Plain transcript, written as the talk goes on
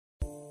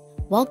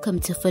Welcome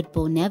to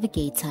Football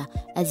Navigator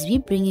as we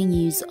bring you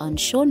news on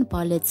Shaun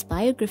Bartlett's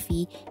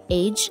biography,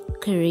 age,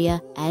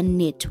 career and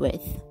net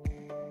worth.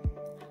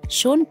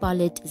 Shaun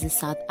Bartlett is a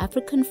South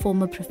African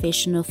former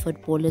professional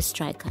footballer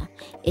striker.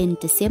 In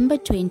December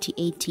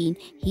 2018,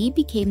 he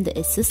became the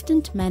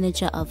assistant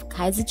manager of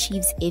Kaizer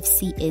Chiefs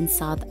FC in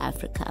South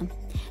Africa.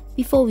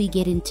 Before we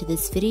get into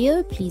this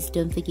video, please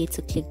don't forget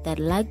to click that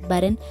like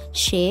button,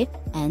 share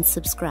and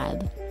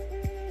subscribe.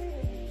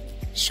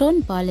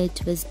 Shaun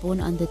Bartlett was born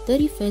on the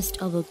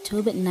 31st of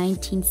October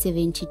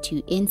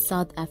 1972 in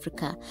South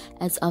Africa.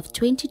 As of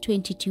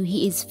 2022,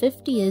 he is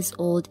 50 years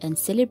old and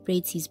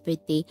celebrates his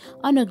birthday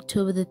on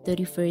October the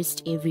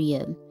 31st every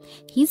year.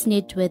 His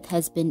net worth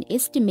has been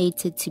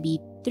estimated to be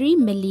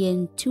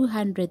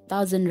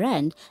 3,200,000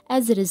 rand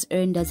as it is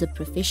earned as a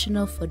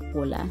professional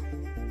footballer.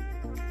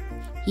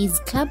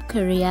 His club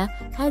career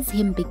has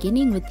him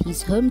beginning with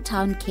his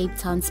hometown Cape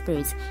Town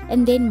Spurs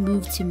and then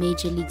moved to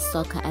Major League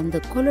Soccer and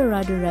the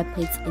Colorado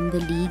Rapids in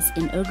the league's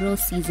inaugural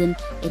season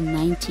in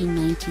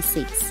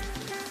 1996.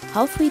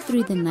 Halfway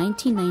through the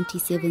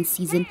 1997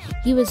 season,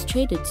 he was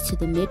traded to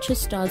the Metro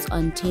Stars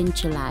on 10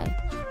 July.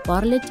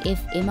 Bartlett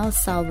left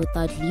ML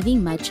without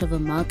leaving much of a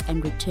mark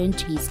and returned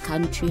to his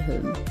country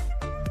home.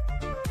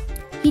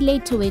 He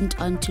later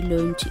went on to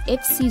loan to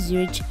FC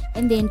Zurich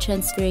and then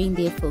transferring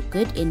there for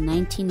good in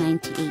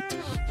 1998.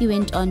 He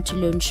went on to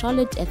loan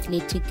Charlotte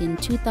Athletic in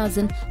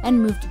 2000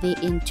 and moved there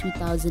in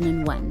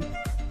 2001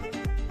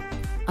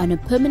 on a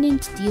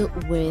permanent deal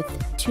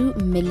worth 2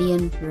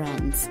 million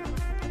rands.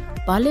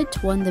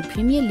 Bartlett won the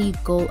Premier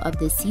League Goal of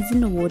the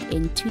Season award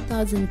in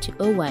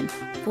 2000-01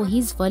 for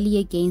his volley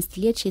against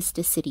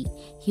Leicester City.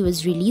 He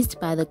was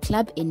released by the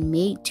club in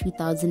May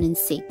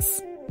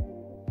 2006.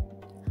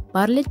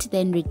 Bartlett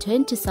then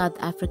returned to South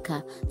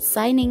Africa,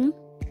 signing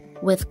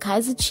with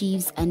Kaizer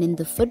Chiefs, and in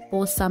the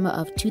football summer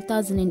of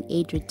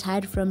 2008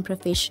 retired from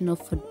professional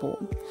football.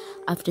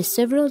 After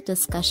several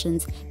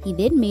discussions, he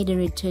then made a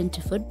return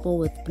to football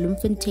with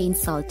Bloemfontein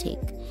Celtic.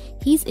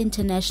 His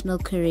international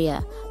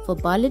career for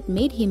Bartlett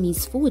made him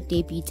his full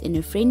debut in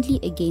a friendly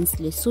against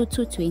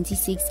Lesotho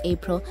 26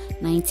 April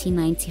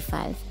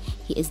 1995.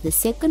 He is the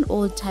second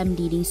all-time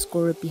leading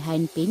scorer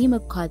behind Benny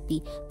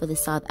McCarthy for the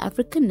South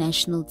African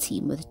national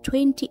team with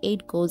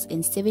 28 goals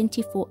in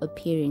 74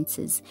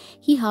 appearances.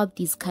 He helped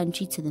his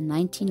country to the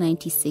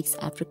 1996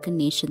 African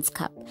Nations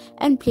Cup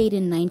and played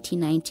in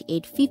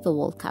 1998 FIFA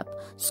World Cup,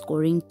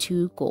 scoring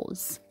 2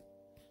 goals.